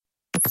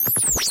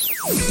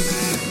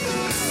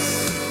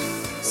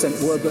St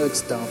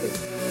Werburgh's, Derby.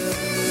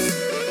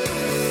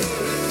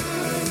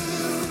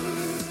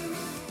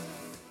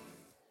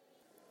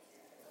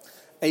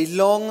 A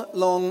long,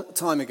 long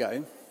time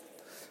ago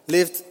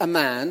lived a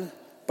man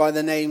by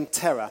the name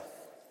Terah.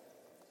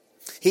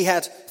 He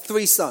had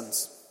 3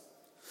 sons.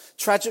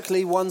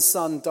 Tragically, one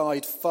son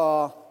died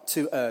far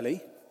too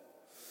early.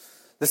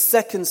 The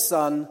second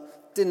son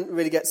didn't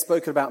really get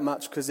spoken about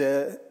much because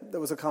there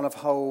was a kind of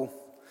whole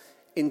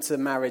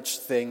intermarriage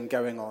thing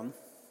going on.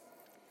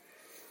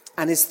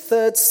 And his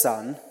third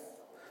son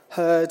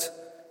heard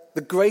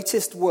the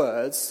greatest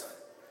words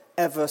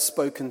ever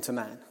spoken to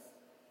man.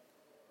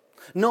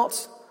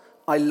 Not,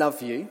 "I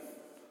love you,"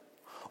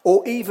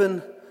 or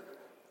even,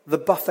 "the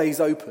buffet's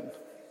open,"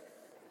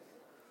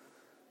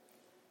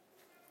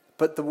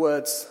 but the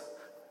words,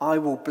 "I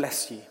will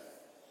bless you."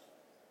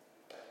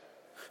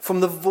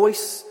 From the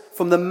voice,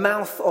 from the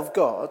mouth of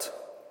God,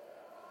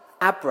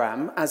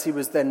 Abram, as he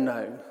was then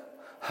known,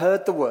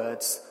 heard the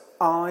words,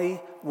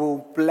 "I will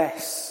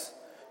bless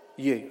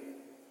you."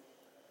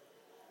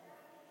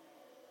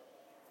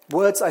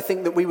 Words I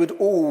think that we would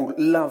all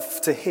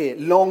love to hear,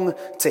 long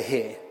to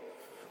hear.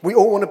 We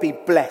all want to be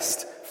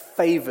blessed,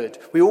 favored.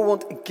 We all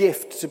want a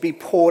gift to be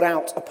poured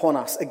out upon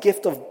us, a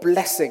gift of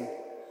blessing.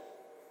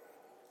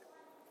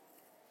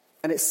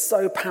 And it's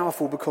so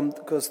powerful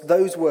because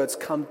those words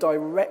come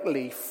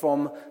directly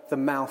from the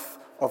mouth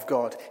of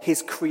God,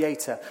 his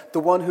creator,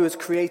 the one who has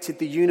created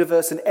the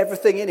universe and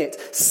everything in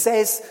it,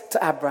 says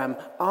to Abram,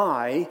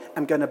 "I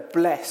am going to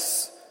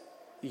bless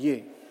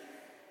you."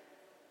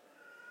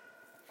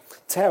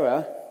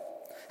 Terah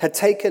had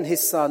taken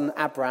his son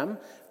Abram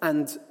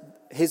and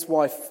his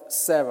wife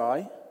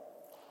Sarai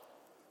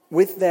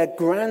with their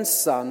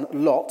grandson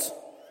Lot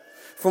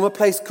from a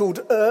place called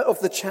Ur of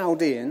the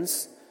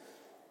Chaldeans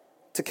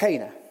to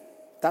Canaan.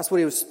 That's where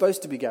he was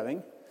supposed to be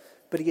going,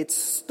 but he had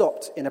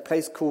stopped in a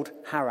place called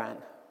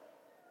Haran.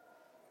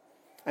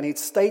 And he'd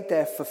stayed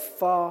there for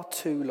far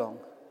too long.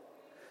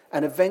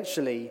 And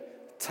eventually,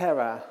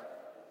 Terah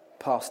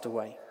passed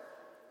away.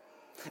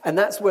 And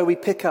that's where we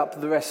pick up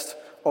the rest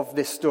of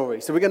this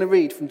story. So we're going to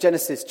read from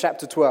Genesis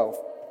chapter 12,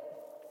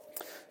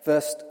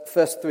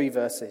 first 3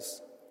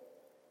 verses.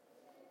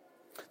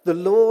 The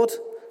Lord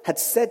had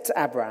said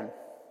to Abram,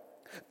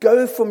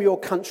 "Go from your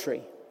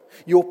country,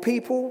 your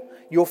people,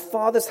 your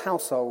father's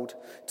household,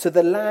 to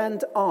the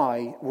land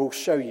I will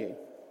show you.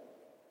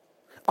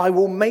 I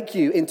will make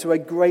you into a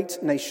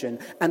great nation,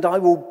 and I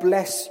will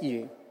bless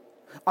you.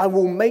 I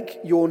will make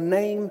your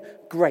name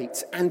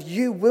great, and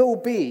you will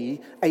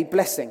be a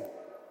blessing.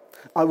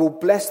 I will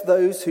bless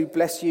those who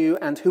bless you,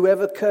 and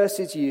whoever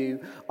curses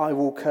you, I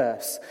will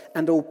curse.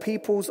 And all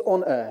peoples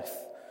on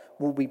earth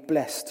will be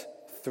blessed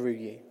through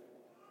you."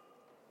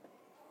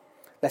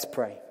 Let's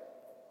pray.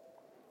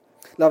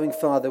 Loving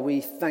Father,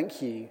 we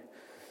thank you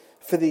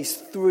for these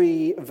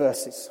 3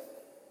 verses.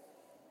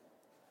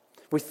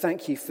 We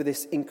thank you for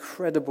this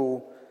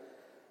incredible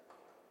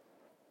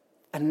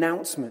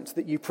announcement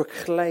that you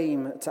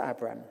proclaim to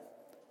Abram,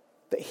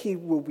 that he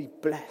will be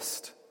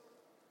blessed.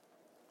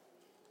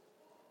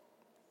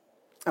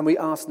 And we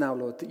ask now,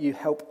 Lord, that you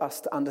help us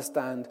to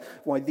understand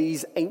why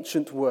these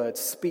ancient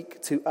words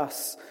speak to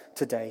us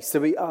today.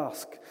 So we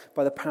ask,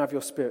 by the power of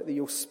your Spirit, that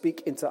you'll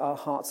speak into our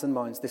hearts and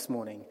minds this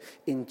morning.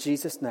 In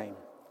Jesus' name,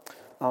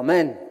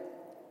 amen.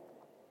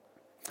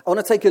 I want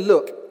to take a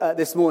look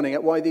this morning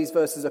at why these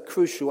verses are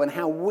crucial and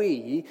how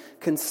we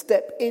can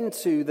step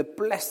into the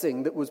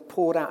blessing that was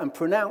poured out and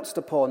pronounced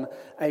upon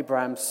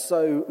Abraham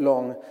so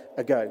long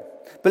ago.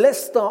 But let's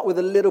start with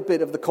a little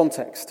bit of the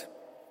context.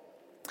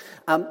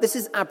 This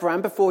is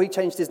Abram before he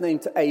changed his name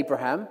to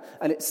Abraham,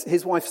 and it's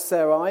his wife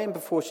Sarai, and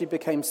before she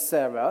became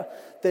Sarah.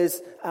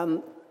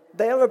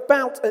 They are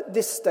about, at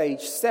this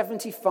stage,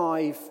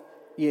 75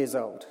 years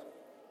old.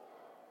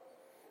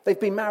 They've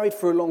been married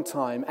for a long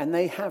time, and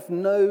they have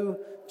no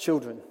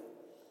children.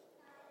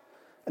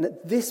 And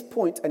at this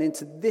point and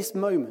into this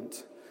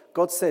moment,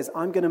 God says,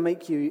 "I'm going to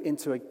make you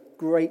into a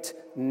great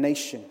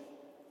nation."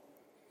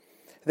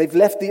 They've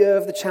left the Ur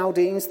of the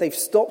Chaldeans. They've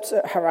stopped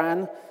at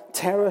Haran.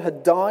 Terah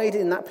had died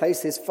in that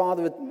place. His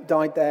father had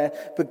died there.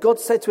 But God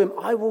said to him,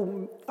 I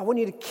want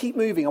you to keep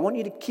moving. I want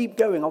you to keep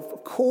going.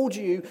 I've called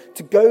you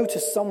to go to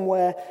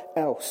somewhere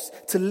else,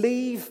 to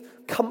leave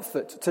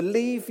comfort, to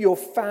leave your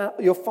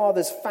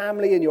father's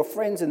family and your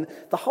friends and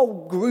the whole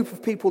group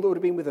of people that would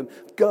have been with him.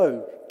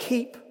 Go,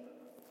 keep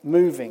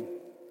moving.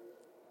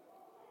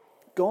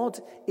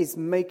 God is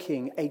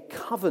making a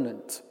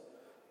covenant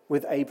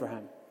with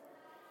Abraham.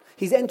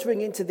 He's entering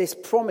into this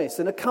promise,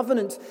 and a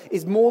covenant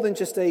is more than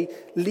just a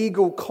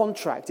legal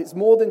contract. It's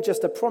more than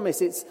just a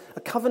promise. A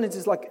covenant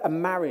is like a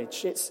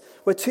marriage. It's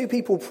where 2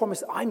 people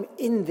promise, I'm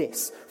in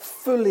this,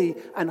 fully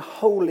and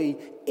wholly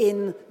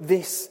in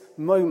this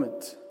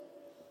moment.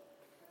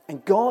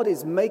 And God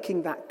is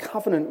making that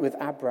covenant with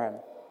Abraham.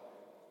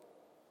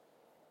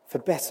 For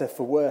better,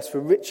 for worse,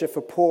 for richer,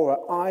 for poorer,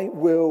 I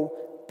will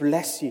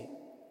bless you.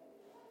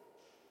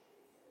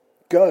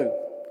 Go.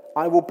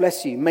 I will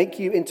bless you, make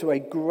you into a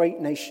great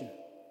nation.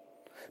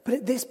 But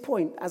at this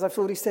point, as I've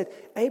already said,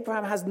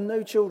 Abraham has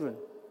no children.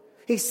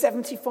 He's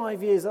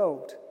 75 years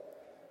old.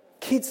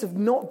 Kids have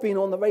not been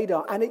on the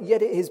radar, and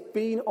yet it has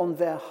been on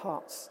their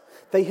hearts.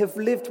 They have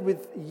lived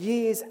with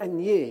years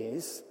and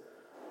years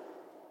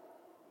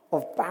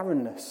of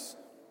barrenness,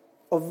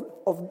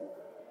 of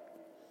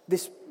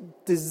this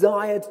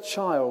desired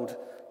child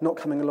not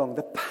coming along,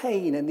 the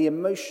pain and the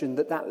emotion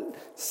that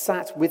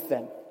sat with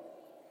them.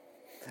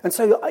 And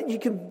so you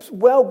can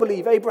well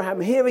believe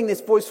Abraham hearing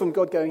this voice from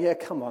God going, yeah,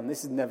 come on,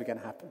 this is never going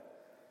to happen.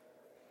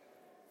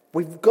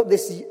 We've got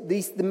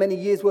these many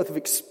years' worth of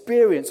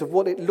experience of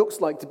what it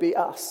looks like to be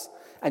us.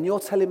 And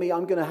you're telling me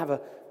I'm going to have a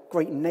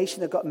great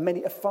nation, I've got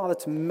a father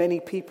to many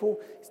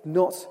people. It's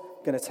not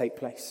going to take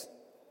place.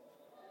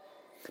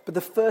 But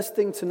the first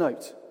thing to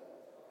note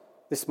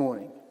this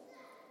morning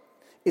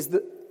is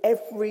that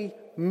every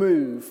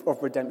move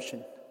of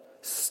redemption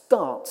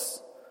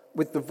starts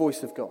with the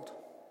voice of God.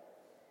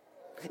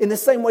 In the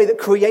same way that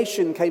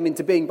creation came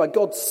into being by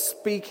God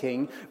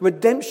speaking,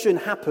 redemption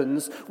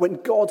happens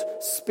when God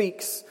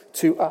speaks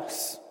to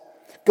us.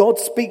 God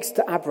speaks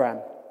to Abraham.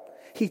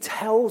 He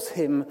tells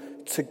him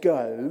to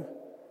go.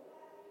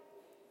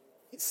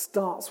 It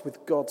starts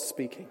with God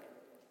speaking.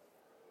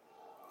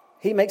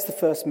 He makes the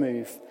first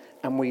move,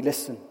 and we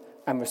listen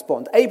and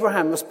respond.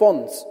 Abraham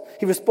responds.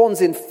 He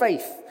responds in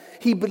faith.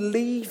 He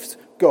believes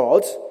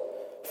God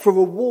for a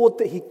reward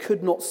that he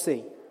could not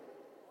see.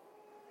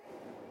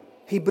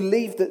 He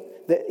believed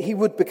that he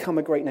would become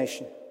a great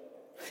nation.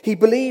 He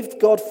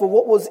believed God for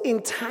what was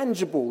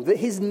intangible, that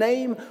his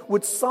name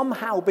would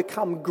somehow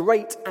become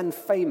great and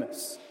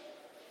famous.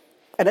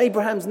 And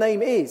Abraham's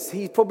name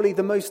he's probably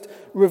the most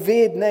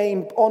revered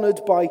name,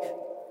 honored by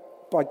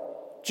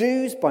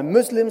Jews, by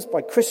Muslims,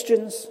 by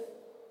Christians.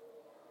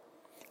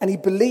 And he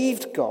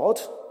believed God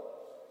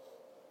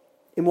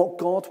in what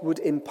God would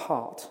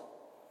impart,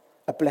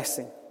 a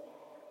blessing.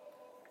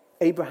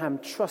 Abraham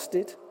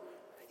trusted,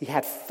 he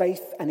had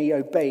faith, and he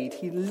obeyed.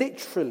 He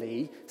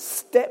literally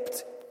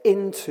stepped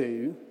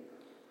into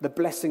the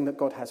blessing that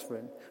God has for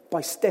him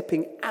by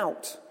stepping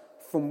out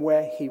from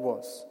where he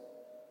was,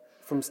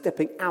 from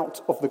stepping out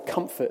of the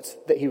comfort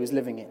that he was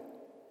living in.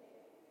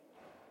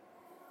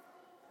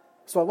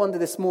 So I wonder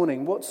this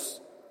morning, what's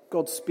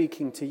God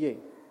speaking to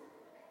you?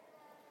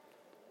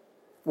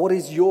 What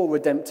is your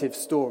redemptive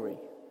story?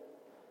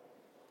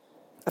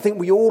 I think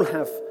we all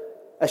have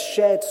a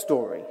shared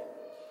story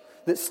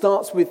that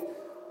starts with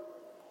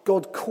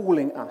God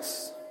calling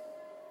us.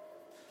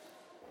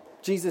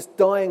 Jesus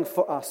dying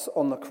for us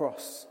on the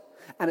cross.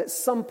 And at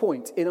some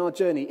point in our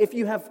journey, if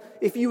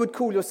you would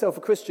call yourself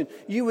a Christian,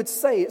 you would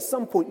say at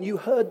some point you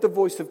heard the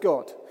voice of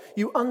God.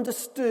 You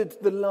understood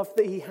the love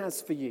that he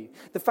has for you.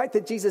 The fact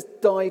that Jesus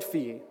died for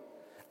you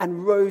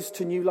and rose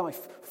to new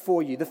life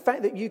for you. The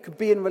fact that you could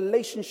be in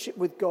relationship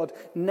with God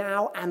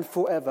now and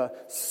forever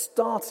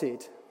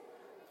started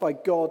by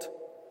God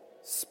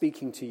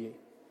speaking to you.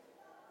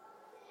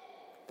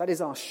 That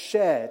is our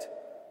shared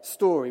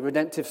story,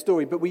 redemptive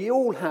story. But we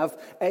all have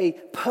a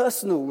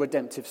personal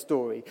redemptive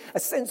story, a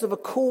sense of a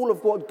call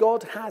of what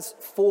God has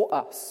for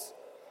us.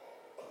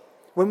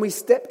 When we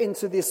step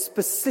into this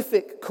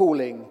specific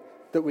calling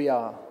that we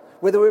are,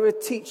 whether we're a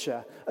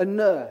teacher, a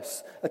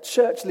nurse, a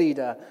church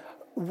leader,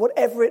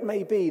 whatever it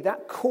may be,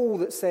 that call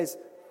that says,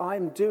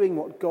 I'm doing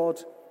what God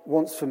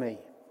wants for me.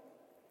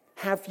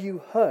 Have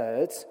you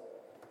heard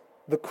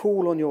the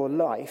call on your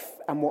life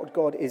and what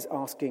God is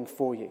asking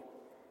for you?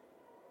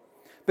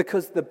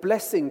 Because the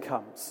blessing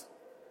comes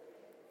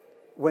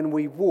when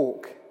we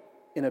walk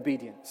in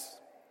obedience.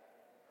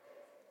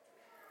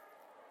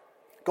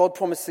 God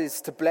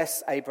promises to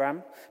bless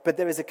Abraham, but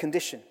there is a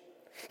condition.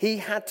 He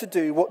had to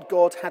do what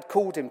God had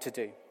called him to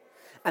do.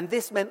 And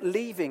this meant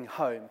leaving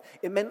home.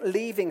 It meant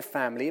leaving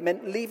family. It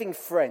meant leaving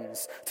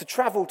friends to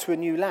travel to a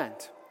new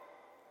land.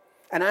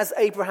 And as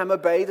Abraham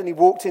obeyed and he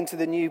walked into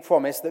the new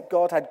promise that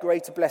God had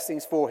greater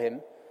blessings for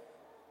him,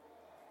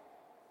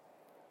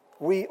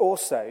 we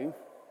also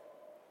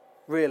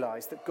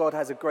realize that God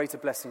has a greater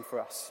blessing for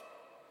us.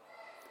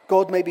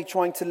 God may be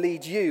trying to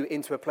lead you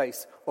into a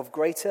place of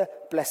greater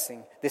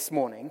blessing this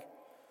morning,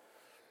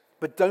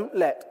 but don't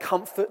let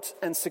comfort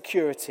and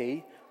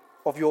security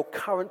of your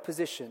current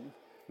position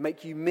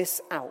make you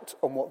miss out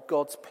on what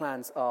God's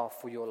plans are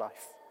for your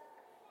life.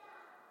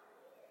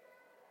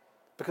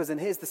 Because,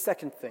 and here's the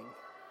second thing,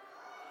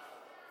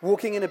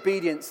 walking in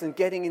obedience and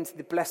getting into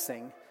the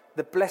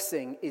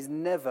blessing is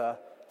never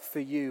for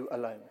you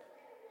alone.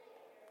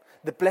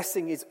 The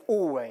blessing is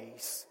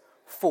always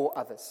for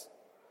others.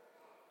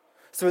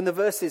 So in the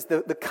verses,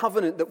 the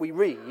covenant that we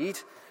read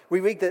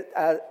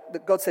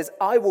that God says,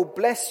 I will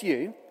bless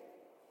you,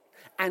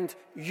 and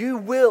you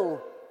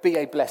will be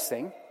a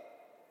blessing,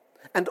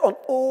 and on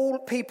all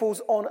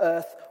peoples on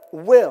earth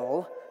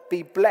will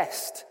be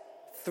blessed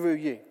through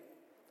you.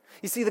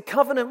 You see, the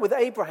covenant with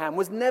Abraham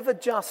was never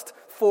just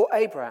for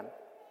Abraham.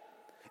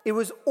 It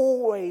was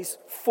always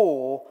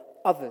for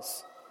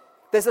others.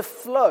 There's a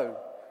flow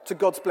to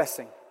God's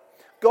blessing.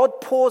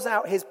 God pours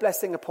out his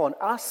blessing upon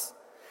us,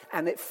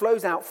 and it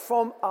flows out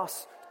from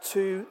us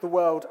to the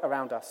world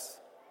around us.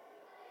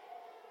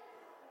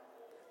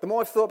 The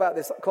more I've thought about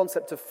this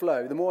concept of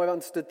flow, the more I've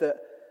understood that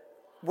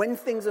when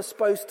things are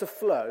supposed to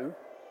flow,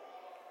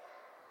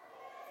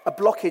 a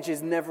blockage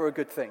is never a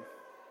good thing.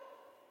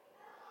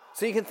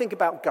 So you can think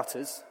about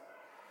gutters,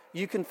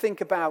 you can think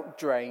about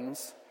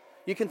drains,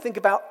 you can think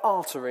about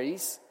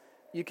arteries,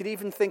 you could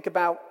even think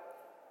about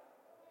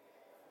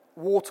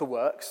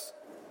waterworks,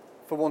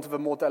 for want of a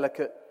more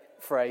delicate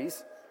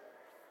phrase.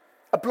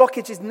 A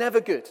blockage is never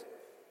good.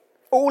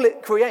 All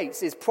it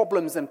creates is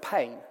problems and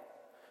pain.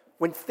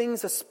 When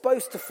things are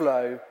supposed to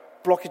flow,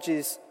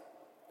 blockages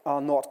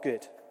are not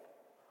good.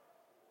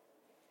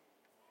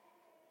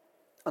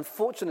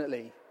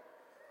 Unfortunately,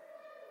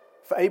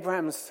 for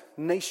Abraham's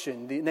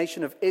nation, the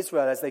nation of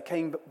Israel, as they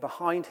came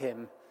behind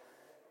him,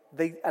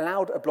 they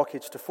allowed a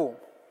blockage to form.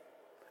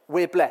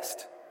 We're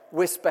blessed.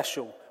 We're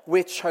special.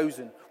 We're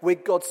chosen. We're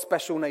God's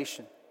special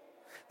nation.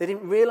 They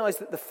didn't realize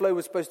that the flow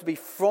was supposed to be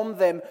from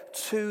them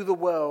to the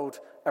world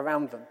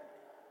around them.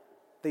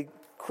 They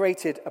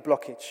created a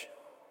blockage.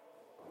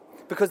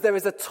 Because there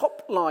is a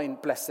top-line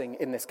blessing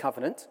in this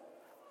covenant.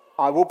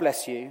 I will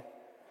bless you.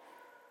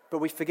 But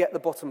we forget the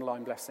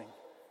bottom-line blessing.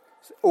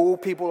 So all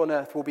people on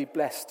earth will be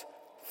blessed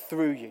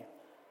through you.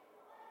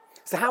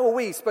 So how are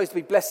we supposed to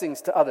be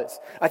blessings to others?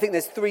 I think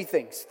there's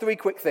three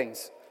quick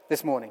things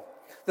this morning.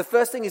 The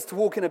first thing is to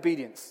walk in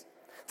obedience,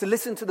 to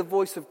listen to the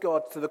voice of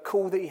God, to the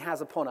call that he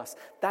has upon us.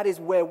 That is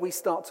where we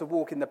start to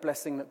walk in the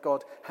blessing that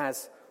God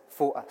has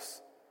for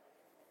us.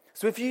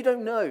 So if you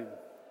don't know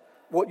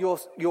what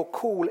your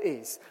call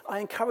is, I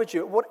encourage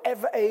you, at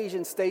whatever age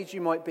and stage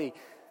you might be,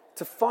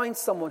 to find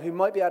someone who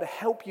might be able to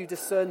help you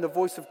discern the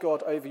voice of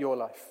God over your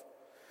life,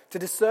 to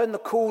discern the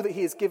call that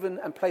he has given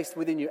and placed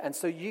within you, and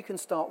so you can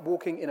start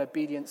walking in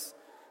obedience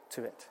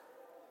to it.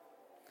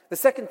 The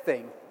second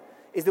thing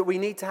is that we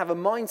need to have a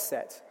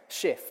mindset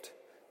shift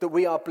that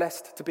we are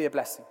blessed to be a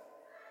blessing.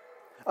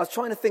 I was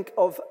trying to think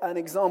of an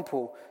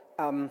example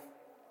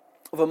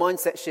of a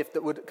mindset shift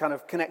that would kind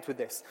of connect with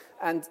this.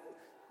 And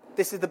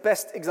this is the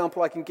best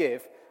example I can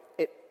give.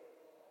 It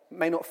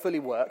may not fully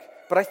work,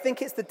 but I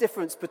think it's the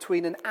difference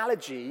between an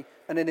allergy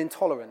and an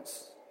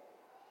intolerance.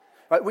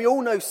 Right? We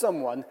all know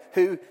someone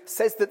who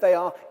says that they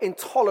are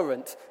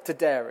intolerant to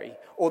dairy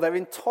or they're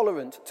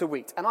intolerant to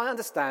wheat. And I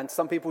understand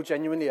some people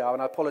genuinely are,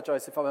 and I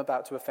apologize if I'm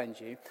about to offend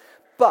you.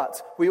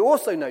 But we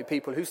also know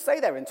people who say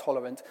they're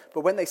intolerant,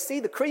 but when they see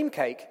the cream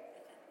cake,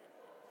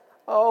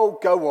 oh,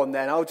 go on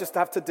then, I'll just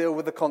have to deal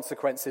with the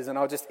consequences and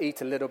I'll just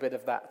eat a little bit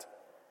of that.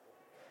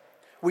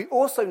 We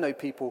also know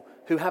people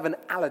who have an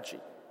allergy.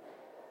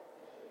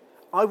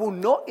 I will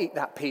not eat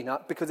that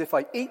peanut because if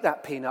I eat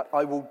that peanut,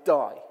 I will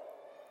die.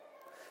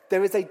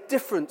 There is a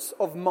difference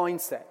of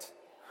mindset.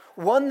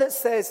 One that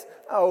says,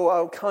 oh,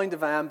 I kind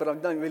of am, but I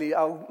don't really,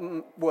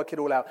 I'll work it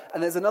all out.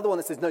 And there's another one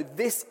that says, no,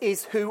 this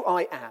is who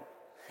I am.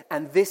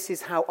 And this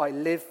is how I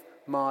live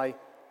my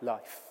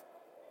life.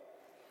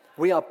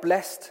 We are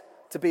blessed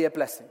to be a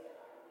blessing.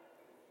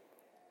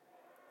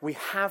 We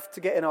have to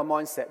get in our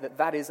mindset that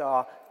that is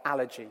our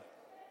allergy,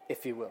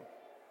 if you will.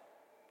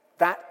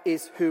 That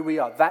is who we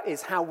are. That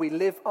is how we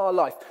live our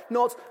life.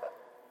 Not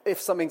if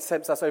something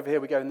tempts us over here,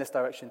 we go in this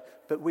direction.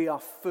 But we are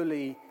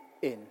fully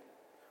in.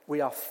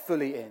 We are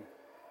fully in.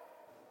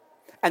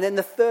 And then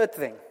the third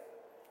thing,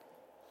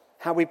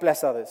 how we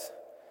bless others,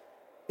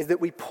 is that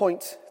we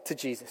point to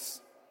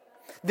Jesus.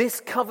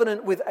 This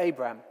covenant with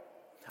Abraham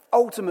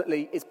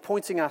ultimately is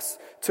pointing us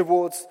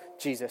towards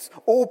Jesus.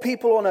 All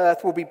people on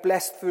earth will be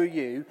blessed through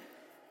you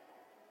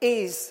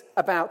is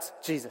about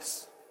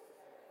Jesus.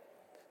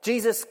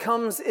 Jesus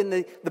comes in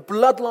the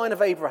bloodline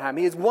of Abraham.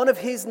 He is one of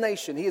his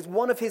nation. He is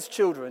one of his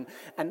children.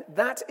 And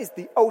that is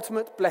the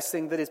ultimate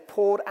blessing that is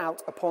poured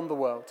out upon the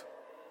world.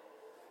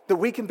 That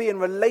we can be in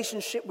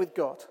relationship with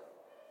God.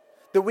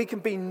 That we can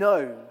be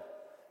known,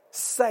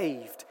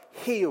 saved,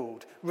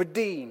 healed,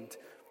 redeemed,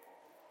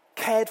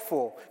 cared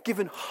for,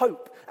 given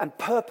hope and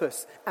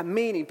purpose and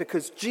meaning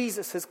because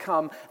Jesus has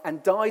come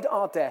and died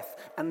our death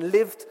and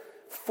lived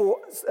for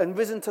and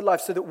risen to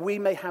life so that we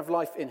may have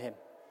life in him.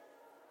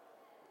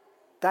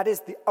 That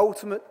is the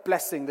ultimate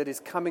blessing that is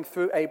coming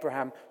through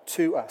Abraham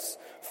to us.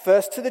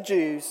 First to the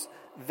Jews,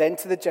 then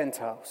to the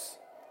Gentiles.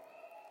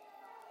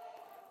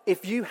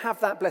 If you have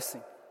that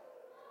blessing,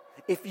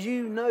 if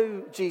you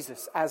know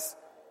Jesus as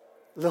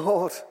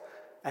Lord,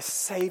 as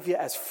Savior,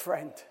 as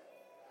friend,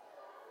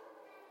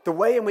 the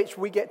way in which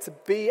we get to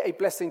be a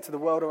blessing to the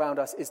world around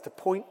us is to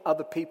point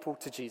other people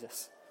to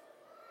Jesus.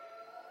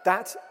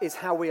 That is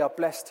how we are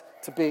blessed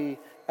to be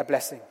a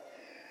blessing.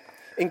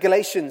 In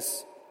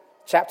Galatians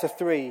chapter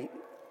 3,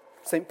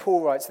 St.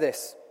 Paul writes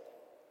this: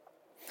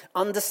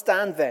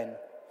 "Understand then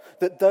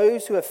that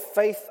those who have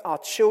faith are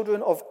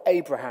children of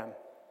Abraham.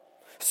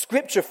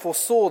 Scripture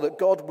foresaw that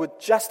God would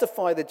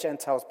justify the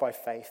Gentiles by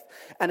faith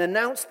and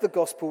announced the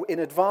gospel in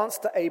advance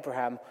to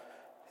Abraham.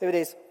 Here it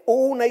is,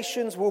 all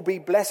nations will be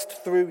blessed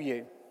through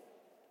you.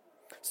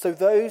 So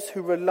those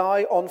who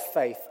rely on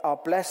faith are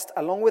blessed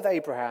along with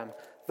Abraham,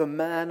 the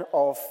man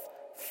of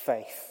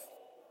faith."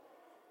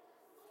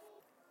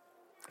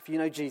 If you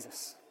know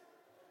Jesus,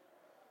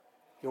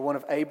 you're one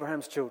of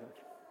Abraham's children,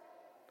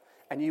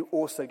 and you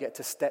also get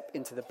to step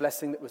into the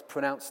blessing that was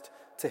pronounced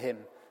to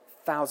him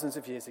thousands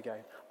of years ago.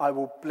 I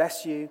will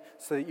bless you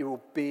so that you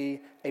will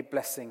be a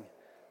blessing,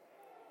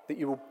 that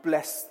you will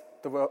bless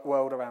the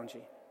world around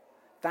you.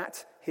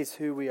 That is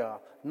who we are,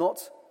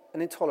 not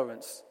an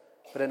intolerance,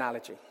 but an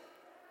allergy.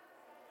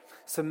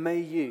 So may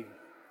you,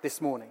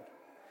 this morning,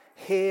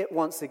 hear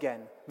once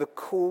again the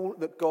call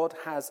that God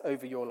has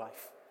over your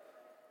life.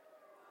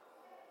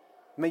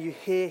 May you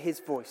hear his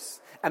voice,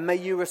 and may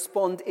you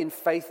respond in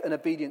faith and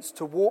obedience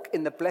to walk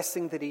in the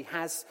blessing that he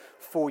has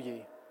for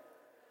you.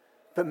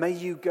 But may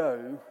you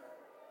go,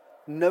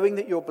 knowing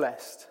that you're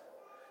blessed,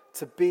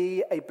 to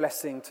be a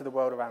blessing to the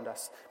world around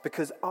us,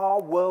 because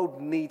our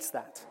world needs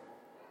that.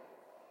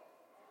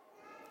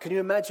 Can you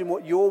imagine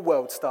what your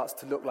world starts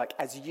to look like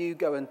as you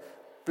go and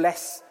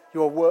bless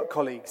your work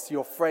colleagues,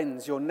 your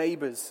friends, your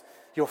neighbors,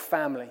 your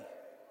family?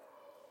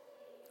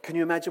 Can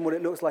you imagine what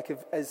it looks like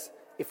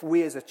if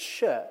we as a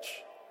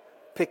church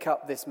pick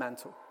up this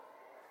mantle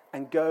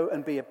and go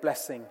and be a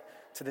blessing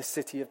to the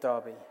city of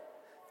Derby?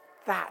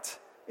 That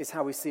is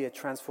how we see a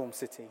transformed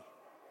city.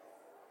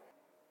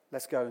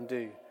 Let's go and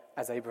do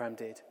as Abraham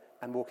did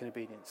and walk in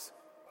obedience.